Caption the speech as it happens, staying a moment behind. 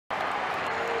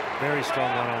Very strong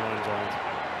one-on-one, Jones.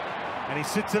 And he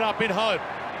sits it up in hope.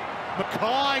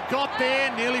 Mackay got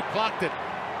there, nearly plucked it.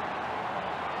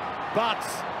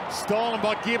 Butts, stolen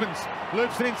by Gibbons.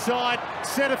 Loops it inside,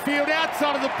 centre field,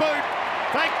 outside of the boot.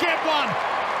 They get one.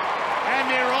 And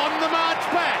they're on the march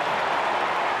back.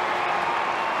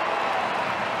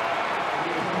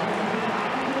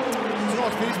 It's a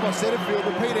nice finish by Setterfield.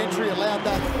 Repeat entry allowed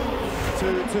that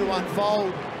to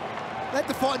unfold. They had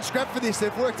to fight and scrap for this.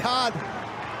 They've worked hard,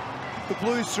 the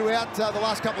Blues, throughout the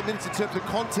last couple of minutes in terms of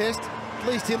contest. At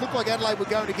least it looked like Adelaide were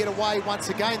going to get away once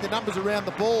again. The numbers around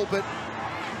the ball, but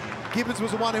Gibbons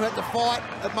was the one who had to fight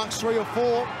amongst 3 or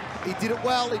 4. He did it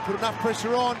well. He put enough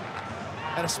pressure on,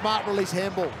 and a smart release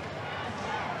handball.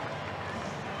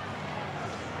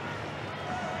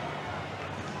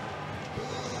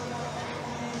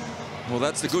 Well,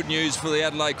 that's the good news for the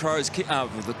Adelaide Crows,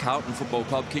 the Carlton Football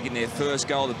Club kicking their first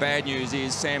goal. The bad news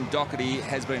is Sam Doherty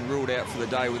has been ruled out for the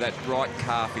day with that right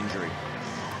calf injury.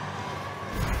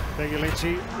 Thank you,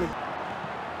 Lynchy.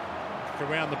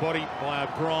 Around the body by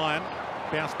O'Brien.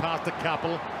 Bounce past a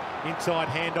couple. Inside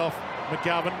handoff,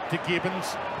 McGovern to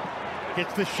Gibbons.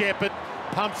 Gets the Shepherd.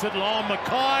 Pumps it long.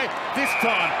 Mackay this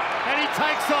time. And he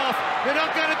takes off. They're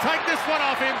not going to take this one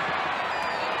off him.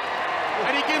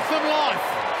 And he gives them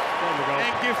life.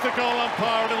 And gives the goal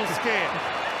umpire a little scare.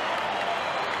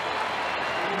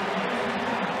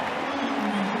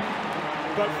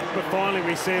 But finally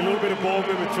we see a little bit of ball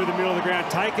movement through the middle of the ground.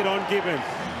 Take it on Gibbons.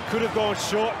 Could have gone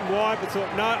short and wide, but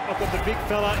thought, no, I've got the big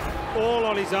fella all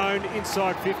on his own,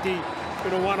 inside 50, in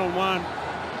a one-on-one.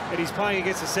 And he's playing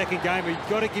against the second game. You've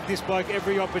got to give this bloke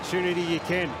every opportunity you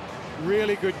can.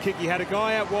 Really good kick. He had a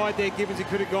guy out wide there, Gibbons, he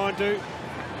could have gone to.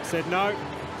 Said, no,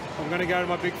 I'm going to go to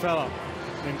my big fella.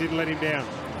 And didn't let him down.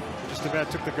 Just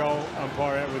about took the goal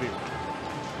umpire out with him.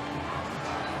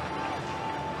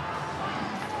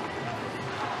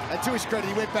 And to his credit,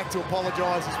 he went back to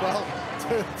apologise as well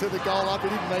to the goal up. He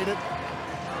didn't mean it.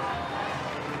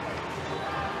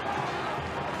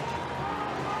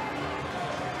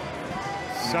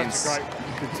 Such a great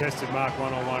contested mark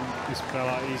one-on-one, this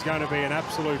fella. He's going to be an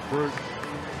absolute brute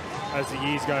as the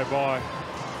years go by.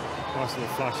 Nice little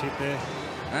flush hit there.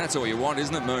 That's all you want,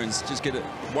 isn't it, Moons? Just get a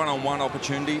one-on-one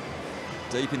opportunity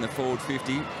deep in the forward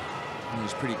 50. And he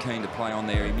was pretty keen to play on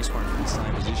there. He missed one from the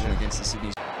same position against the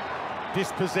Sydney.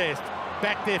 Dispossessed.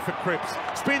 Back there for Cripps.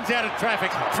 Spins out of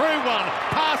traffic. Through one.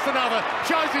 Past another.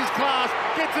 Shows his class.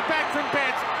 Gets it back from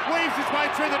Betts. Weaves his way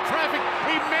through the traffic.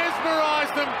 He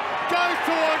mesmerised them. Goes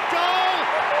toward goal.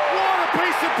 What a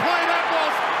piece of play that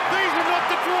was. These are not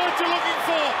the draws you're looking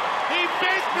for. He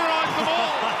mesmerised them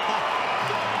all.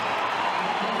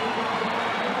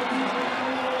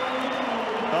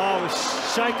 Oh,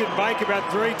 shake and bake about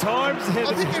 3 times.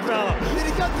 I think did he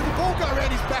go to the ball go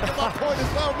around his back at that point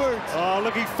as well, Moons? Oh,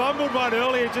 look, he fumbled one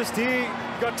earlier just here.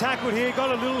 Got tackled here,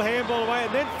 got a little handball away,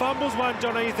 and then fumbles one,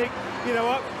 Johnny. You think, you know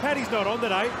what, Paddy's not on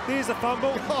today. There's a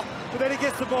fumble. But then he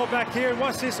gets the ball back here, and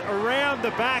watch this, around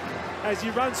the back as he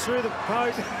runs through the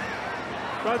post,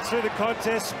 runs through the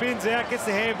contest, spins out, gets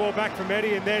the handball back from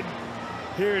Eddie, and then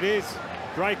here it is.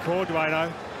 Great call,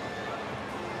 Dwayno.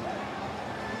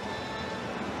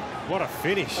 What a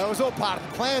finish. It was all part of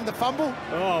the plan, the fumble.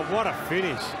 Oh, what a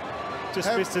finish.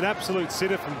 Just missed an absolute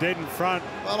sitter from dead in front.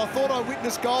 Well, I thought I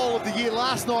witnessed goal of the year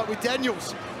last night with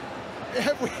Daniels. It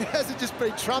hasn't just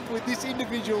been trumped with this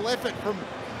individual effort from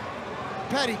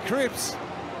Paddy Cripps.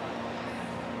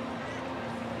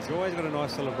 He's always got a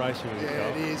nice celebration with his goal. Yeah,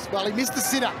 it is. Well, he missed the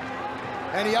sitter,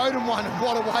 and he owed him one, and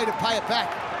what a way to pay it back.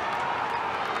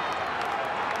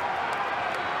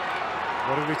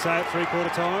 What did we say at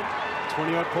 3/4 time?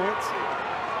 20-odd points.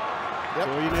 Yep. That's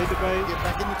all you need to be. Get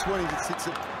back in the 20s. It sits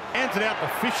at... Hands it out to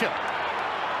Fisher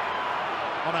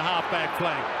on a half-back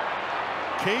flank.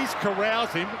 Keys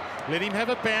corrals him, let him have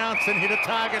a bounce and hit a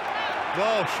target.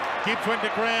 Walsh, Gibbs went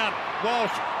to ground.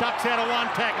 Walsh ducks out of one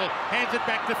tackle, hands it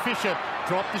back to Fisher.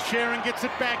 Drop to Sharon, gets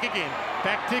it back again.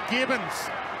 Back to Gibbons.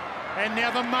 And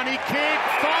now the money kick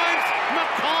finds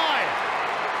Mackay.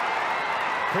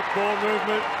 Quick ball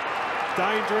movement,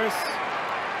 dangerous.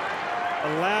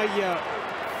 Allow your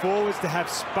forwards to have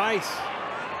space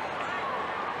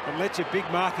and let your big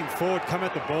marking forward come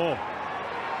at the ball.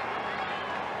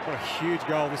 What a huge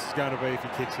goal this is going to be if he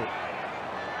kicks it.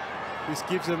 This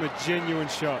gives them a genuine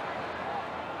shot.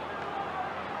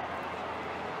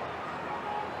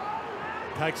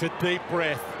 Takes a deep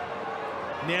breath.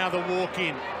 Now the walk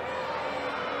in.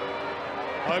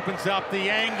 Opens up the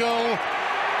angle.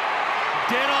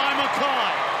 Dead-eye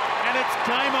Mackay. And it's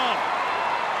game on.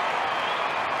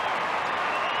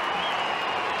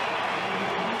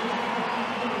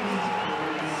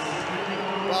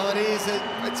 Well, it is.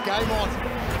 It's game on.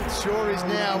 It sure is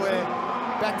now. We're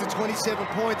back to 27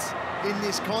 points in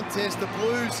this contest. The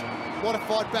Blues want to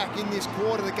fight back in this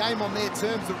quarter. The game on their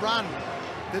terms, the run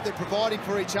that they're providing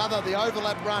for each other, the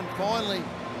overlap run finally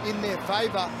in their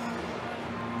favour.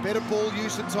 Better ball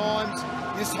use at times.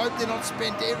 You just hope they're not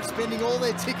spending all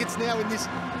their tickets now in this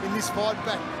fight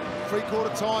back.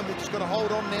 Three-quarter time, they've just got to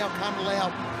hold on now. Can't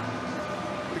allow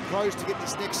the Crows to get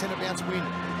this next centre bounce win.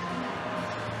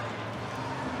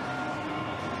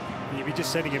 You'd be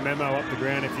just sending a memo up the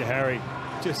ground if you're Harry.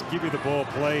 Just give me the ball,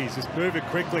 please. Just move it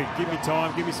quickly. Give me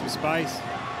time. Give me some space.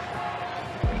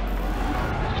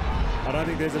 I don't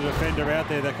think there's a defender out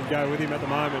there that can go with him at the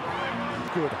moment.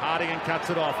 Good. Hardigan cuts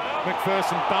it off.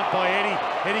 McPherson bumped by Eddie.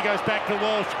 Eddie goes back to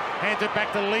Walsh. Hands it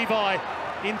back to Levi.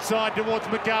 Inside towards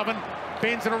McGovern.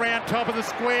 Bends it around top of the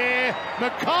square.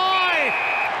 Mackay!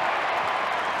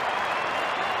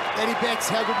 Eddie Betts,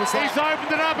 how good was that? He's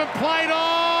opened it up and played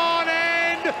on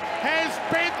and has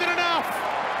bent it enough.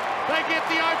 They get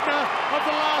the opener of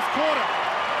the last quarter.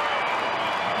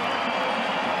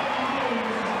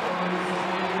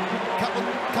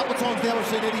 Couple of times now we've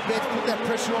seen Eddie Betts put that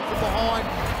pressure on from behind,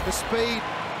 the speed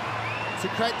to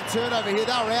create the turnover here.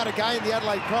 They were out again, the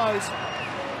Adelaide Crows.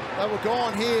 They were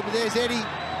gone here, but there's Eddie.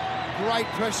 Great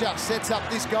pressure, sets up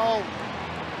this goal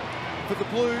for the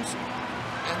Blues.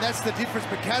 And that's the difference.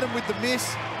 McAdam with the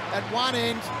miss at one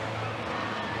end.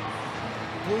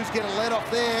 Blues get a let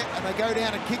off there, and they go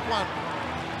down and kick one.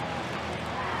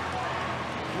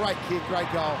 Great kick,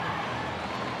 great goal.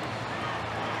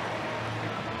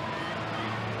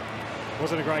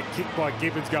 Wasn't a great kick by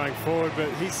Gibbons going forward, but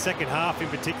his second half in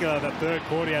particular, that third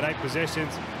quarter, he had 8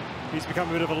 possessions. He's become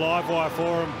a bit of a live wire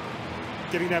for him,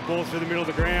 getting that ball through the middle of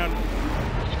the ground.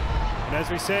 And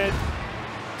as we said,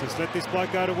 just let this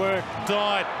bloke go to work.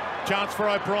 Died. Chance for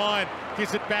O'Brien.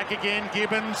 Gives it back again.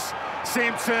 Gibbons.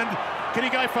 Simpson. Can he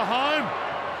go for home?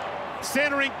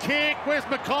 Centering kick. Where's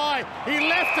Mackay? He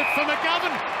left it for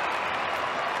McGovern.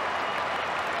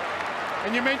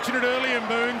 And you mentioned it earlier,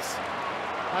 Moons.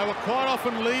 They were quite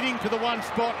often leading to the one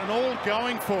spot and all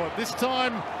going for it. This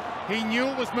time, he knew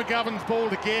it was McGovern's ball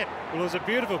to get. Well, it was a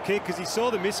beautiful kick because he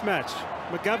saw the mismatch.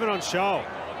 McGovern on shoal.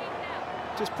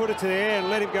 Just put it to the air and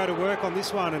let him go to work on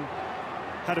this one, and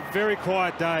had a very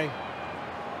quiet day.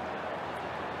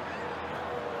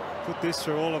 Put this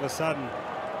through all of a sudden.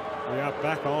 We are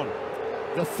back on.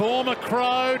 The former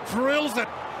Crow drills it.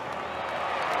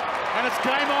 And it's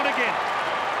game on again.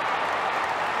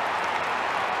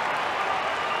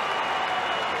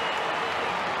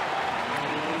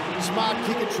 Smart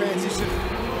kick and transition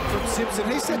from Simpson.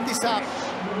 He set this up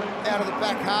out of the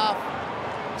back half.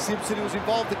 Simpson, who was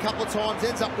involved a couple of times,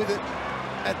 ends up with it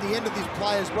at the end of this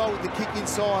play as well with the kick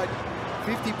inside.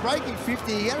 50, breaking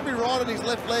 50. He had to be right on his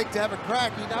left leg to have a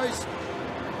crack. He knows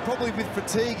probably with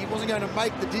fatigue he wasn't going to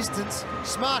make the distance.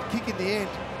 Smart kick in the end.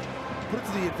 Put it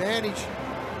to the advantage.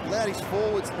 Allowed his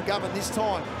forwards, McGovern this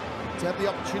time, to have the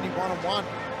opportunity one-on-one.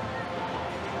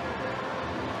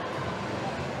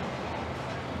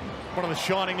 One of the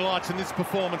shining lights in this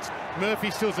performance.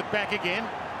 Murphy steals it back again.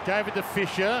 Gave it to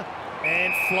Fisher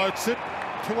and floats it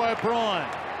to O'Brien.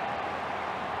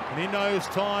 And he knows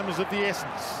time is of the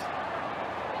essence.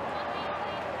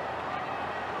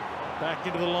 Back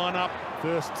into the lineup.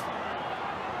 First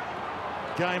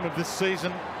game of this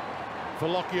season for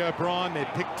Lockie O'Brien.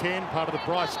 Their pick 10, part of the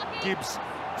Bryce Gibbs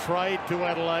trade to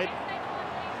Adelaide.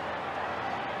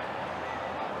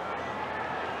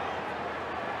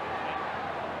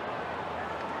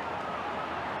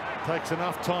 Takes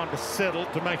enough time to settle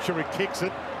to make sure he kicks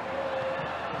it.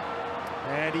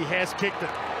 And he has kicked it.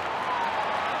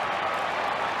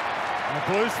 And the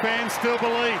Blues fans still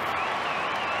believe.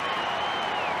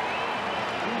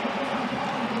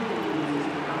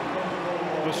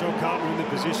 I'm not sure Carlton are in the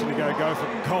position to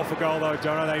go for goal though,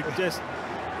 Jono. They just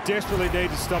desperately need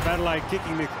to stop Adelaide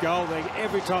kicking the goal.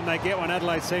 Every time they get one,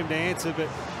 Adelaide seem to answer, but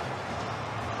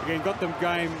again, got them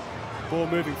game, ball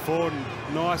moving forward, and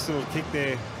nice little kick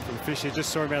there from Fisher. Just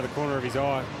saw him out of the corner of his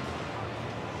eye.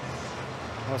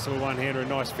 Nice little one-hander, a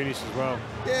nice finish as well.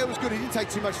 Yeah, it was good. He didn't take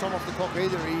too much time off the clock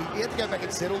either. He had to go back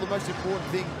and settle. The most important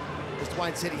thing, as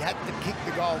Dwayne said, he had to kick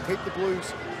the goal, keep the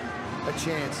Blues a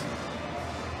chance.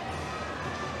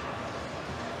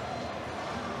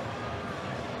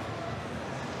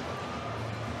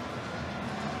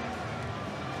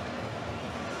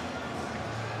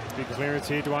 Big clearance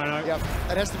here, Dwayne. Yep,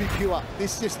 it has to be pure.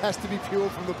 This just has to be pure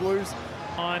from the Blues.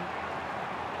 On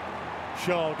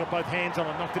Scholl, got both hands on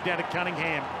it, knocked it down to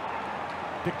Cunningham.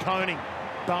 To Koning,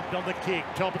 bumped on the kick,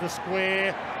 top of the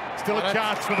square. Still a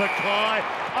chance for Mackay.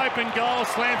 Open goal,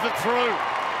 slams it through.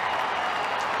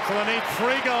 So they need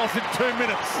 3 goals in 2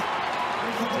 minutes.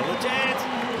 Still a chance.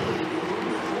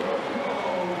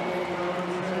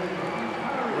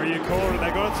 Where you called it,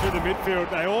 they got it through the midfield.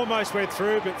 They almost went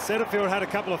through, but Setterfield had a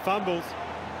couple of fumbles.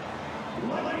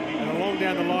 And along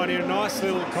down the line here, a nice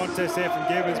little contest there from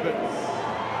Gibbons, but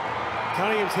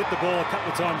Cunningham's hit the ball a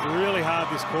couple of times really hard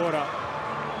this quarter.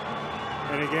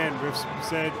 And again, we've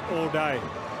said all day,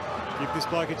 give this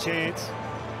bloke a chance.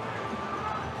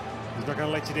 He's not going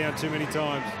to let you down too many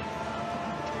times.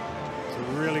 It's a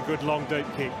really good long, deep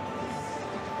kick.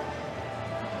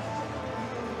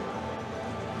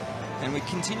 And we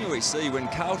continually see when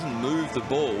Carlton move the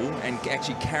ball and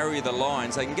actually carry the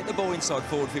lines, they can get the ball inside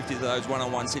forward 50 to those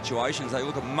one-on-one situations. They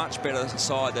look a much better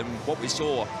side than what we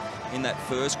saw in that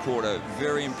first quarter.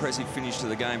 Very impressive finish to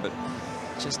the game, but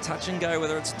just touch and go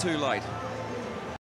whether it's too late.